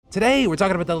Today, we're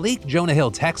talking about the leaked Jonah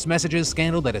Hill text messages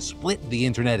scandal that has split the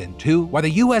internet in two, why the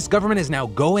US government is now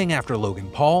going after Logan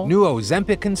Paul, new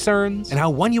Ozempic concerns, and how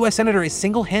one US senator is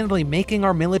single-handedly making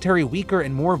our military weaker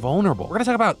and more vulnerable. We're gonna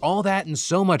talk about all that and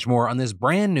so much more on this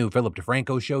brand new Philip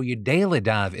DeFranco show, your daily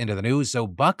dive into the news, so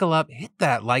buckle up, hit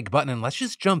that like button, and let's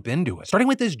just jump into it. Starting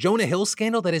with this Jonah Hill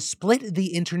scandal that has split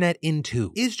the internet in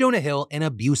two. Is Jonah Hill an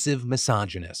abusive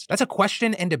misogynist? That's a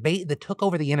question and debate that took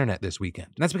over the internet this weekend.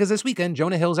 And that's because this weekend,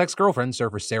 Jonah Hill's ex-girlfriend,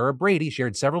 surfer Sarah Brady,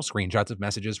 shared several screenshots of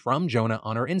messages from Jonah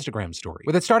on her Instagram story.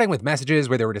 With it starting with messages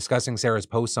where they were discussing Sarah's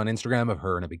posts on Instagram of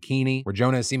her in a bikini, where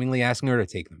Jonah is seemingly asking her to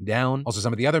take them down. Also,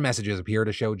 some of the other messages appear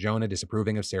to show Jonah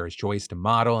disapproving of Sarah's choice to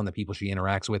model and the people she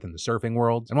interacts with in the surfing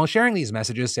world. And while sharing these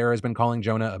messages, Sarah has been calling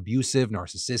Jonah abusive,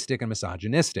 narcissistic, and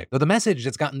misogynistic. Though the message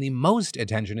that's gotten the most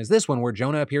attention is this one, where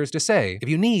Jonah appears to say, if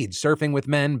you need surfing with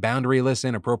men, boundary-less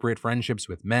and appropriate friendships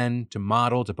with men, to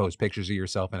model, to post pictures of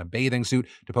yourself in a bathing suit,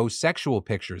 to post sexual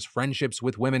pictures, friendships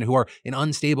with women who are in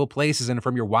unstable places, and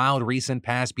from your wild recent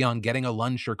past beyond getting a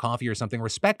lunch or coffee or something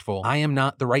respectful, I am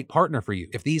not the right partner for you.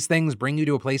 If these things bring you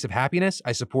to a place of happiness,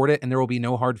 I support it and there will be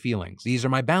no hard feelings. These are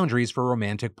my boundaries for a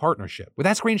romantic partnership. With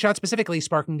that screenshot specifically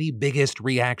sparking the biggest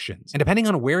reactions. And depending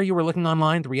on where you were looking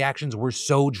online, the reactions were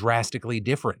so drastically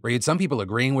different. Where you had some people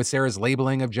agreeing with Sarah's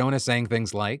labeling of Jonah, saying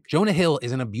things like, Jonah Hill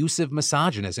is an abusive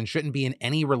misogynist and shouldn't be in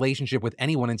any relationship with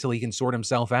anyone until he can sort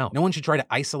himself out. No one should try to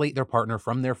isolate their partner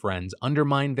from their friends,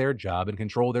 undermine their job, and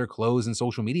control their clothes and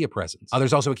social media presence.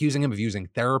 Others also accusing him of using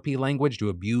therapy language to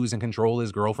abuse and control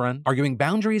his girlfriend, arguing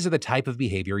boundaries are the type of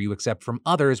behavior you accept from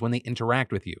others when they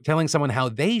interact with you. Telling someone how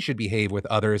they should behave with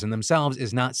others and themselves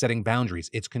is not setting boundaries,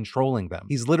 it's controlling them.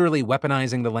 He's literally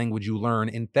weaponizing the language you learn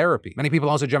in therapy. Many people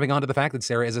also jumping onto the fact that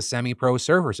Sarah is a semi-pro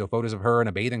surfer, so photos of her in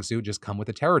a bathing suit just come with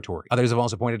the territory. Others have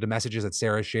also pointed to messages that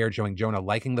Sarah shared showing Jonah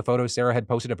liking the photos Sarah had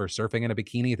posted of her surfing in a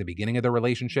bikini at the beginning of their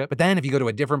relationship. But then if you go to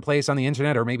a different place on the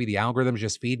internet, or maybe the algorithm's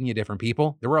just feeding you different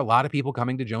people, there were a lot of people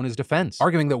coming to Jonah's defense,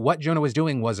 arguing that what Jonah was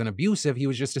doing wasn't abusive, he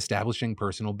was just establishing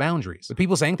personal boundaries. With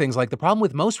people saying things like, the problem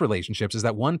with most relationships is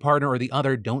that one partner or the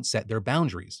other don't set their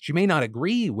boundaries. She may not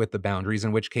agree with the boundaries,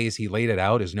 in which case he laid it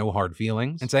out as no hard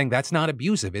feelings, and saying that's not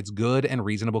abusive, it's good and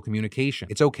reasonable communication.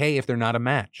 It's okay if they're not a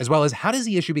match. As well as, how does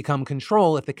the issue become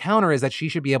control if the counter is that she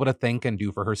should be able to think and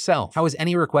do for herself? How is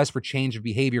any request for change of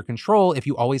behavior control if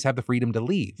you always have the freedom to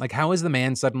leave? Like, how is the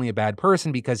man suddenly a bad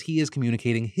person because he is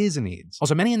communicating his needs?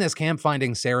 Also, many in this camp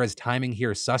finding Sarah's timing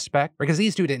here suspect, because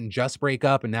these two didn't just break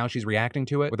up and now she's reacting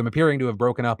to it, with them appearing to have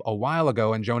broken up a while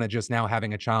ago and Jonah just now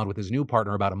having a child with his new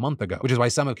partner about a month ago, which is why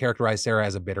some have characterized Sarah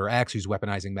as a bitter ex who's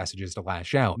weaponizing messages to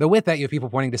lash out. Though with that, you have people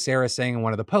pointing to Sarah saying in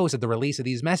one of the posts that the release of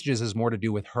these messages has more to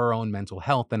do with her own mental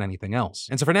health than anything else.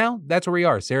 And so for now, that's where we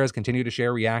are. Sarah's continued to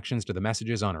share reactions to the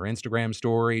messages on her Instagram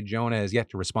story. Jonah has yet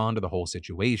to respond to the whole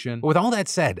situation. But with all that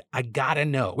said, I gotta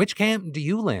know, which camp do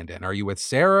you land in? Are you with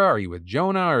Sarah? Are you with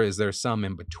Jonah? Or is there some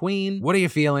in between? What are your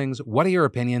feelings? What are your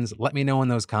opinions? Let me know in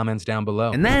those comments down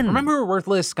below. And then, remember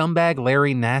worthless scumbag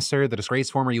Larry Nassar, the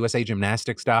disgraced former USA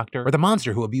gymnastics doctor? Or the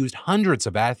monster who abused hundreds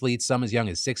of athletes, some as young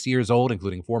as 6 years old,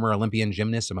 including former Olympian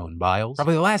gymnast Simone Biles?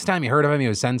 Probably the last time you heard of him, he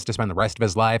was sentenced to spend the rest of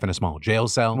his life in a small jail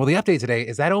cell. Well, the update today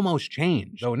is that almost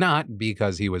changed. Though not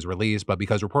because he was released, but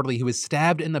because reportedly he was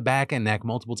stabbed in the back and neck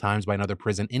multiple times by another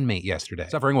prison inmate yesterday,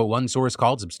 suffering what one source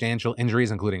called substantial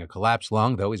injuries, including a collapsed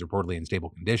lung, though he's reportedly in stable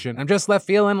condition. I'm just left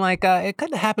feeling like it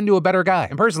could have happened to a better guy.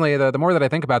 And personally, the more that I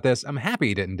think about this, I'm happy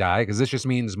he didn't die, because this just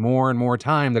means more and more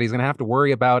time that he's gonna have to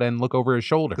worry about and look over his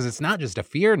shoulder. Because it's not just a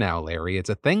fear now, Larry, it's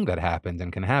a thing that happened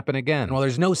and can happen again. And while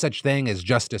there's no such thing as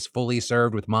justice fully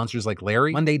served with monsters like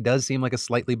Larry, Monday does seem like a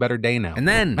slightly better day now. And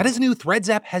then, Meta's new Threads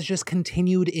app has just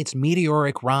continued its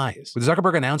meteoric rise, with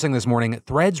Zuckerberg announcing this morning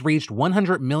Threads reached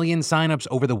 100 million signups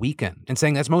over the weekend, and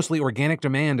saying that's mostly organic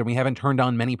demand and we haven't turned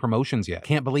on many promotions yet.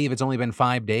 Can't believe it's only been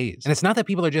 5 days. And it's not that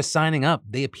people are just signing up,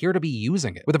 they appear to be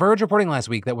using it. With The Verge reporting last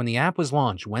week that when the app was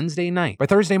launched Wednesday night, by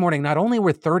Thursday morning, not only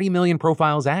were 30 million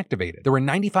profiles activated, there were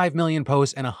 95 million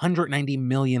posts and 190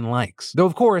 million likes. Though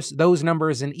of course, those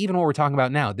numbers and even what we're talking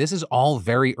about now, this is all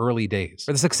very early days.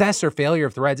 But the success or failure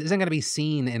of Threads isn't going to be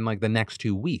seen in like the next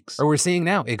 2 weeks. Or we're seeing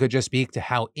now, it could just speak to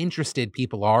how interested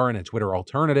people are in a Twitter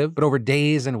alternative, but over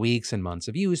days and weeks and months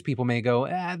of use, people may go,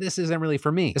 this isn't really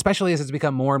for me. Especially as it's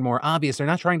become more and more obvious they're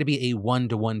not trying to be a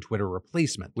one-to-one Twitter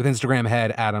replacement. With Instagram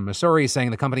head Adam Mosseri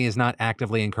saying the company is not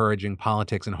actively encouraging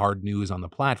politics and hard news on the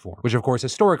platform, which of course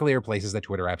historically are places that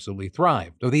Twitter absolutely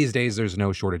thrived. Though these days there's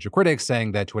no shortage of critics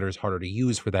saying that Twitter is harder to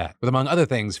use for that. With among other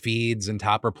things, feeds and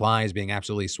top replies being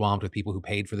absolutely swamped with people who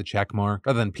paid for the check mark,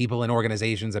 rather than people in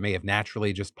organizations that may have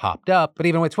naturally just popped up. But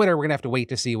even with Twitter, we're gonna have to wait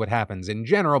to see what happens in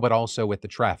general, but also with the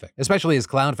traffic. Especially as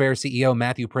Cloudflare CEO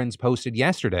Matthew Prince Prince posted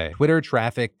yesterday, Twitter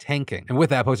traffic tanking. And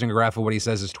with that, posting a graph of what he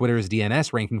says is Twitter's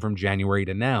DNS ranking from January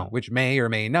to now, which may or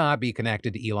may not be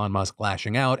connected to Elon Musk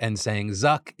lashing out and saying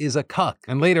Zuck is a cuck.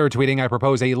 And later tweeting, I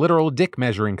propose a literal dick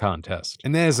measuring contest.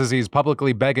 And this as he's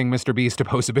publicly begging Mr. Beast to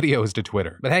post videos to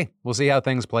Twitter. But hey, we'll see how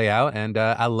things play out, and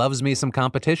I loves me some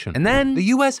competition. And then the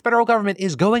US federal government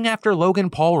is going after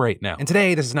Logan Paul right now. And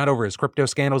today, this is not over his crypto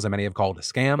scandals that many have called a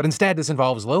scam, but instead this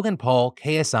involves Logan Paul,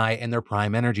 KSI, and their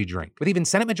Prime Energy drink. With even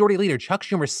Senate Majority Leader Chuck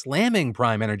Schumer slamming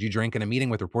Prime Energy drink in a meeting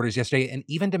with reporters yesterday and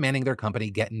even demanding their company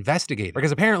get investigated.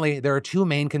 Because apparently there are two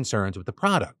main concerns with the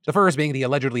product. The first being the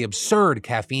allegedly absurd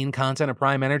caffeine content of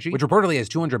Prime Energy, which reportedly has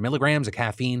 200 milligrams of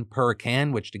caffeine per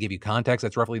can, which to give you context,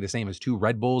 that's roughly the same as 2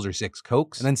 Red Bulls or 6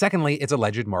 Cokes. And then secondly, it's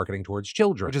alleged marketing towards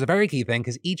children, which is a very key thing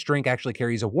because each drink actually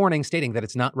carries a warning stating that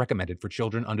it's not recommended for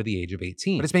children under the age of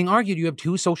 18. But it's being argued you have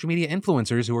 2 social media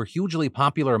influencers who are hugely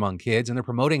popular among kids and they're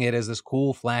promoting it as this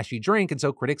cool, flashy drink, and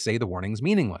so critics say the warning's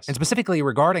meaningless. And specifically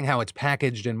regarding how it's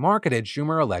packaged and marketed,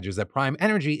 Schumer alleges that Prime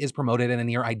Energy is promoted in a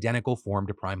near identical form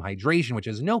to Prime Hydration, which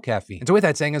has no caffeine. And so with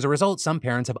that saying, as a result, some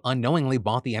parents have unknowingly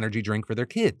bought the energy drink for their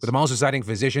kids, with them also citing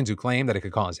physicians who claim that it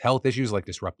could cause health issues like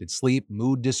disrupted sleep,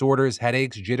 mood disorders,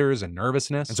 headaches, jitters, and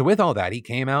nervousness. And so with all that, he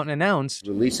came out and announced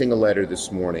releasing a letter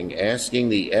this morning asking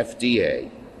the FDA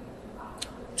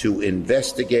to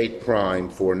investigate Prime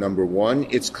for, number 1,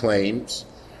 its claims,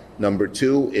 number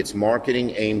 2, its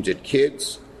marketing aimed at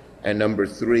kids, and number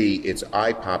 3, its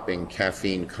eye-popping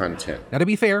caffeine content. Now, to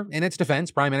be fair, in its defense,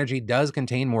 Prime Energy does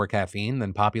contain more caffeine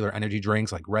than popular energy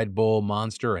drinks like Red Bull,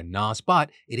 Monster, and NOS,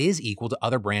 but it is equal to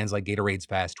other brands like Gatorade's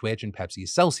Fast Twitch and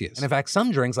Pepsi's Celsius. And in fact,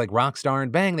 some drinks like Rockstar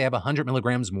and Bang, they have 100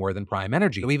 milligrams more than Prime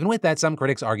Energy. So even with that, some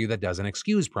critics argue that doesn't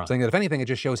excuse Prime, saying that if anything, it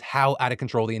just shows how out of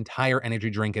control the entire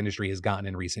energy drink industry has gotten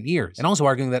in recent years. And also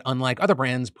arguing that unlike other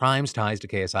brands, Prime's ties to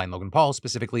KSI and Logan Paul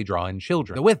specifically draw in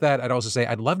children. But with that, I'd also say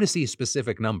I'd love to see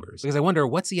specific numbers, because I wonder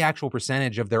what's the actual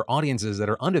percentage of their audiences that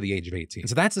are under the age of 18. And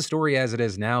so that's the story as it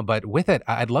is now, but with it,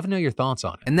 I'd love to know your thoughts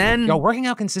on it. And then, y'all, working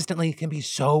out consistently can be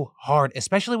so hard,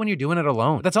 especially when you're doing it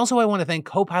alone. But that's also why I want to thank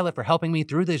Copilot for helping me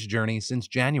through this journey since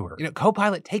January. You know,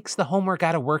 Copilot takes the homework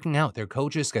out of working out. Their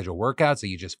coaches schedule workouts that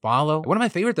you just follow. And one of my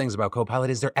favorite things about Copilot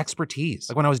is their expertise.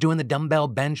 Like when I was doing the dumbbell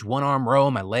bench 1-arm row,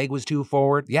 my leg was too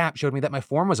forward. The app showed me that my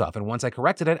form was off, and once I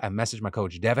corrected it, I messaged my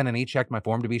coach Devin, and he checked my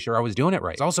form to be sure I was doing it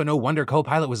right. It's also no wonder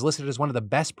Copilot was listed as one of the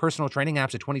best personal training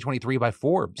apps of 2023 by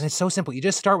Forbes. And it's so simple. You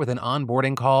just start with an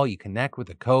onboarding call, you connect with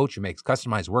a coach who makes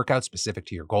customized workouts specific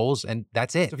to your goals, and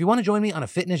that's it. So if you want to join me on a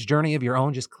fitness journey of your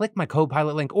own, just click my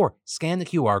Copilot link or scan the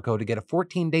QR code to get a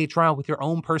 14-day trial with your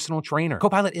own personal trainer.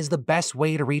 Copilot is the best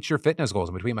way to reach your fitness goals.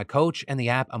 And between my coach and the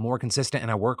app, I'm more consistent and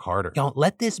I work harder. Don't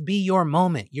let this be your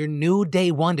moment, your new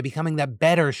day one to becoming that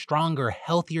better, stronger,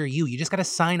 healthier you. You just got to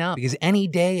sign up, because any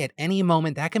day, at any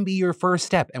moment, that can be your first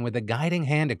step. And with a guiding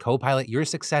hand at Copilot, your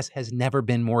success has never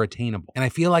been more attainable. And I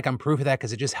feel like I'm proof of that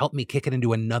because it just helped me kick it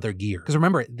into another gear. Because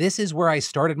remember, this is where I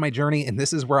started my journey and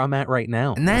this is where I'm at right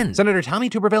now. And then Senator Tommy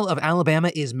Tuberville of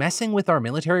Alabama is messing with our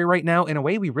military right now in a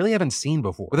way we really haven't seen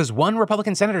before, with this one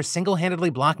Republican senator single-handedly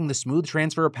blocking the smooth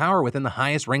transfer of power within the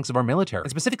highest ranks of our military.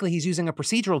 And specifically, he's using a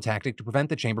procedural tactic to prevent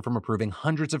the chamber from approving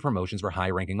hundreds of promotions for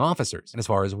high-ranking officers. And as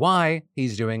far as why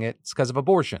he's doing it, it's because of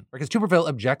abortion. Because Tuberville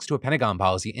objects to a Pentagon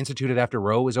policy instituted after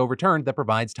Roe was overturned that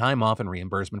provides time off and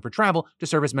reimbursement for travel to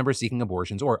service members seeking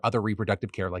abortions or other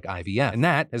reproductive care like IVF. And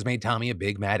that has made Tommy a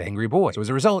big, mad, angry boy. So as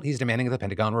a result, he's demanding that the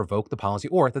Pentagon revoke the policy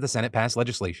or that the Senate pass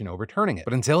legislation overturning it.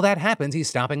 But until that happens, he's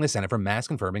stopping the Senate from mass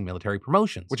confirming military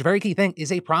promotions, which, a very key thing,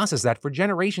 is a process that for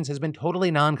generations has been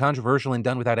totally non-controversial and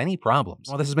done without any problems.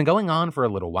 While this has been going on for a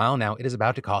little while now, it is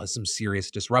about to cause some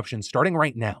serious disruption starting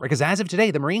right now. Because as of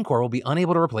today, the Marine Corps will be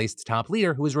unable to replace its top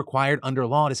leader, who is required under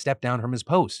law to step down from his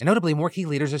post. And notably, more key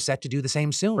leaders are set to do the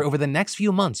same soon. For over the next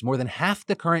few months, more than half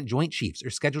the current Joint Chiefs are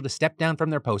scheduled to step down from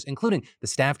their posts, including the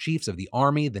Staff Chiefs of the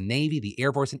Army, the Navy, the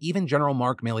Air Force, and even General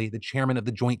Mark Milley, the chairman of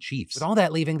the Joint Chiefs. With all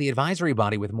that leaving the advisory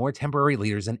body with more temporary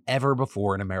leaders than ever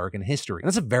before in American history. And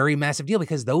that's a very massive deal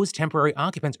because those temporary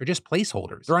occupants are just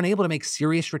placeholders. They're unable to make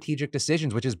serious strategic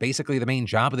decisions, which is basically the main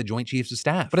job of the Joint Chiefs of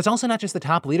Staff. But it's also not just the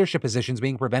top leadership positions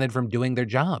being prevented from doing their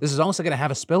job. This is also going to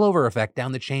have a spillover effect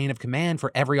down the chain of command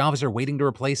for every officer waiting to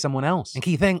replace someone else. And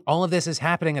key thing, all of this is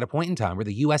happening at a point in time where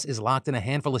the US is locked in a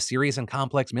handful of serious and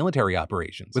complex military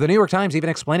operations, with the New York Times even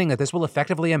explaining that this will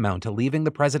effectively amount to leaving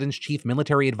the president's chief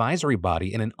military advisory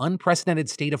body in an unprecedented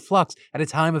state of flux at a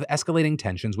time of escalating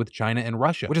tensions with China and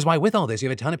Russia. Which is why with all this, you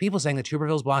have a ton of people saying that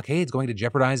Tuberville's blockade is going to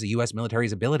jeopardize the US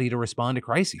military's ability to respond to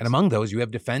crises. And among those, you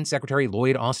have Defense Secretary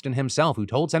Lloyd Austin himself, who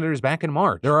told senators back in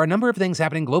March, there are a number of things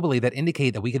happening globally that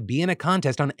indicate that we could be in a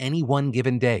contest on any one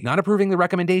given day. Not approving the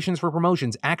recommendations for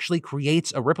promotions actually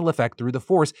creates a ripple effect through the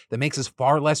force that makes us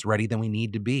far less ready than we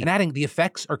need to be. And adding, the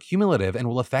effects are cumulative and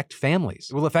will affect families.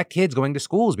 It will affect kids going to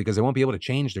schools because they won't be able to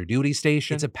change their duty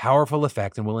station. It's a powerful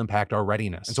effect and will impact our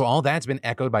readiness. And so all that's been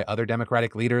echoed by other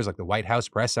Democratic leaders like the White House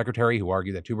press secretary, who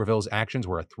argued that Tuberville's actions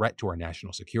were a threat to our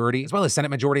national security, as well as Senate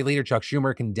Majority Leader Chuck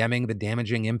Schumer condemning the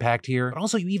damaging impact here. But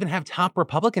also you even have top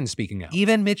Republicans speaking out.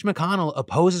 Even Mitch McConnell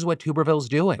opposes what Tuberville's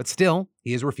doing, but still,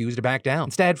 he has refused to back down,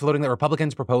 instead floating that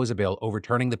Republicans propose a bill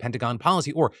overturning the Pentagon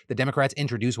policy, or the Democrats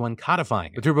introduce one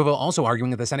codifying it. With Tuberville also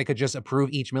arguing that the Senate could just approve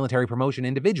each military promotion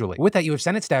individually. With that, you have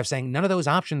Senate staff saying none of those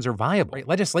options are viable. Right?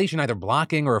 Legislation either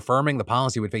blocking or affirming the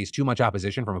policy would face too much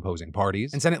opposition from opposing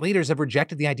parties, and Senate leaders have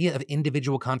rejected the idea of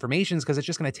individual confirmations because it's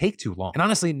just going to take too long. And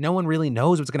honestly, no one really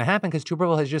knows what's going to happen because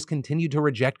Tuberville has just continued to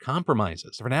reject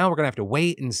compromises. So for now, we're going to have to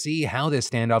wait and see how this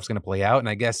standoff's going to play out, and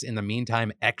I guess in the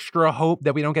meantime, extra hope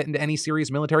that we don't get into any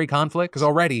serious military conflict, because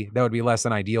already that would be less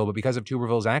than ideal, but because of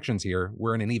Tuberville's actions here,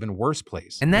 we're in an even worse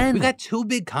place. And then we've got two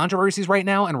big controversies right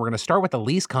now, and we're going to start with the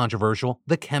least controversial,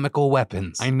 the chemical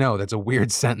weapons. I know, that's a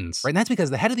weird sentence, right? And that's because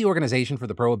the head of the Organization for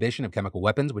the Prohibition of Chemical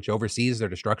Weapons, which oversees their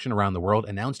destruction around the world,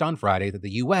 announced on Friday that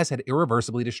the US had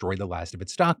irreversibly destroyed the last of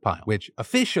its stockpile, which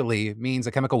officially means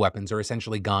that chemical weapons are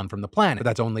essentially gone from the planet. But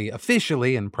that's only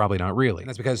officially and probably not really. And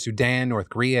that's because Sudan, North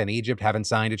Korea, and Egypt haven't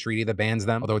signed a treaty that bans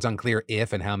them, although it's unclear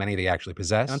if and how many they actually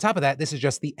possess. And on top of that, this is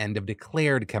just the end of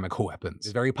declared chemical weapons.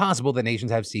 It's very possible that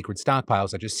nations have secret stockpiles,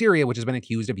 such as Syria, which has been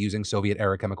accused of using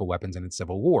Soviet-era chemical weapons in its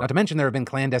civil war. Not to mention there have been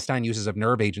clandestine uses of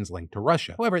nerve agents linked to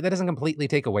Russia. However, that doesn't completely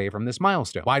take away from this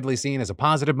milestone. Widely seen as a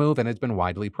positive move, and it's been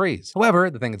widely praised. However,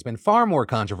 the thing that's been far more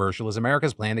controversial is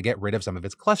America's plan to get rid of some of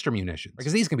its cluster munitions.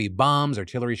 Because these can be bombs,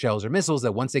 artillery shells, or missiles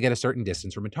that once they get a certain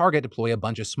distance from a target, deploy a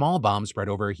bunch of small bombs spread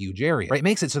over a huge area. Right? It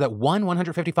makes it so that one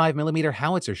 155mm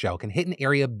howitzer shell can hit an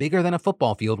area bigger than a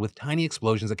football field with tiny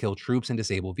explosions that kill troops and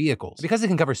disable vehicles. And because they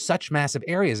can cover such massive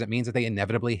areas, it means that they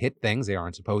inevitably hit things they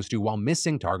aren't supposed to while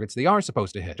missing targets they are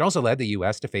supposed to hit. Which also led the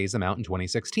US to phase them out in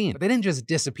 2016. But they didn't just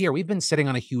disappear. We've been sitting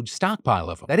on a huge stockpile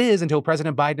of them. That is, until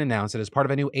President Biden announced that as part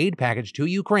of a new aid package to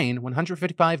Ukraine,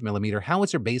 155mm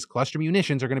howitzer-based cluster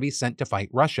munitions are going to be sent to fight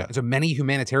Russia. And so many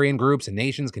humanitarian groups and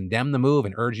nations condemn the move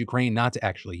and urge Ukraine not to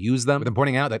actually use them, with them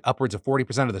pointing out that upwards of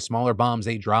 40% of the smaller bombs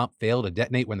they drop fail to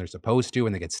detonate when they're supposed to,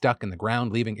 and they get stuck in the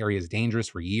ground, leaving areas dangerous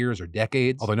for years or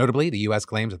decades. Although notably, the US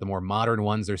claims that the more modern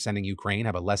ones they're sending Ukraine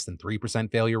have a less than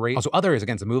 3% failure rate. Also, others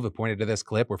against the move have pointed to this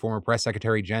clip where former Press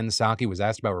Secretary Jen Psaki was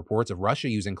asked about reports of Russia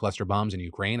using cluster bombs in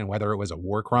Ukraine and whether it was a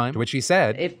war crime, to which she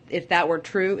said, If that were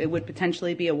true, it would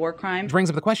potentially be a war crime. Which brings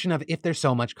up the question of, if there's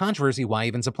so much controversy, why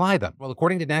even supply them? Well,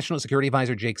 according to National Security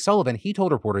Advisor Jake Sullivan, he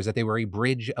told reporters that they were a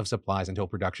bridge of supplies until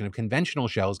production of conventional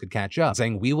shells could catch up,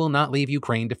 saying, we will not leave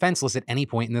Ukraine defenseless at any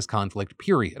point in this conflict,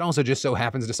 period. It also just so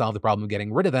happens to solve the problem of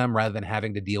getting rid of them rather than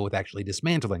having to deal with actually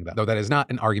dismantling them, though that is not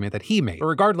an argument that he made. But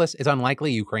regardless, it's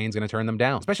unlikely Ukraine's going to turn them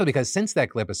down, especially because since that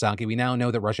clip of Psaki, we now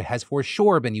know that Russia has for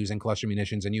sure been using cluster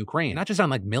munitions in Ukraine, not just on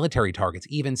like military targets,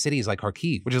 even cities like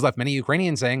Kharkiv, which has left many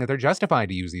Ukrainians saying that they're justified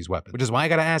to use these weapons. Which is why I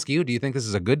gotta ask you, do you think this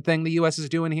is a good thing the US is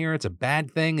doing here? It's a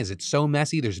bad thing? Is it so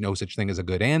messy there's no such thing as a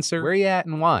good answer? Where are you at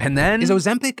and why? And then, is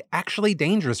Ozempic actually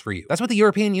dangerous for you? That's what the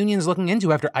European Union is looking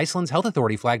into after Iceland's health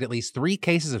authority flagged at least 3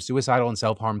 cases of suicidal and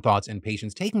self-harm thoughts in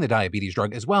patients taking the diabetes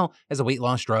drug, as well as the weight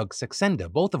loss drug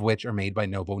Saxenda, both of which are made by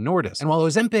Novo Nordisk. And while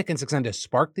Ozempic and Saxenda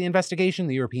sparked the investigation,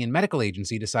 the European Medical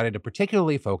Agency decided to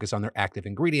particularly focus on their active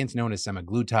ingredients known as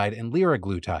semaglutide and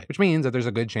liraglutide, which means that there's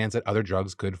a good chance that other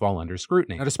drugs could fall under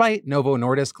scrutiny. Now, despite Novo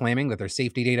Nordisk claiming that their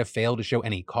safety data failed to show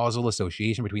any causal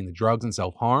association between the drugs and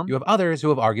self-harm, you have others who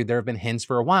have argued there have been hints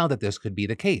for a while that this could be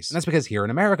the case. And that's because here in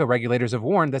America, regulators have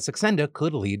warned that Saxenda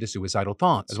could lead to suicidal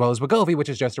thoughts, as well as Wegovy, which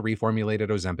is just a reformulated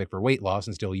Ozempic for weight loss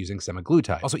and still using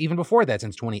semaglutide. Also, even before that,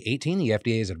 since 2018, the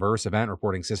FDA's Adverse Event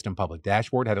Reporting System public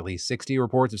dashboard had at least 60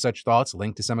 reports of such thoughts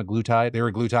linked to semaglutide.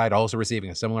 Liraglutide also receiving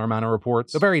a similar amount of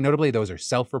reports. So very notably, those are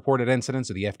self-reported incidents,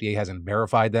 so the FDA hasn't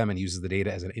verified them and uses the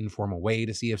data as an informal way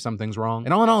to see if something's wrong.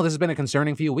 And all in all, this has been a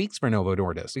concerning few weeks for Novo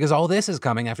Nordisk, because all this is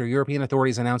coming after European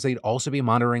authorities announced they'd also be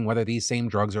monitoring whether these same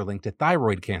drugs are linked to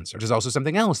thyroid cancer, which is also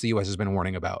something else the US has been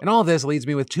warning about. And all of this leads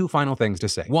me with 2 final things to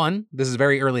say. 1, this is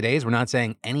very early days. We're not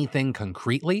saying anything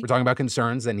concretely. We're talking about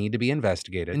concerns that need to be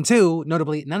investigated. And 2, Although,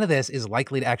 notably, none of this is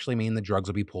likely to actually mean the drugs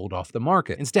will be pulled off the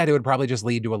market. Instead, it would probably just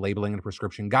lead to a labeling and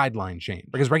prescription guideline change,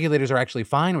 because regulators are actually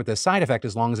fine with this side effect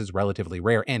as long as it's relatively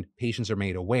rare and patients are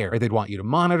made aware. Or they'd want you to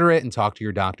monitor it and talk to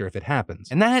your doctor if it happens.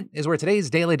 And that is where today's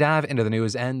daily dive into the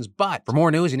news ends. But for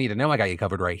more news you need to know, I got you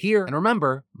covered right here. And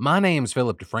remember, my name's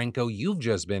Philip DeFranco. You've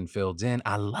just been filled in.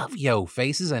 I love yo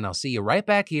faces, and I'll see you right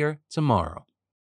back here tomorrow.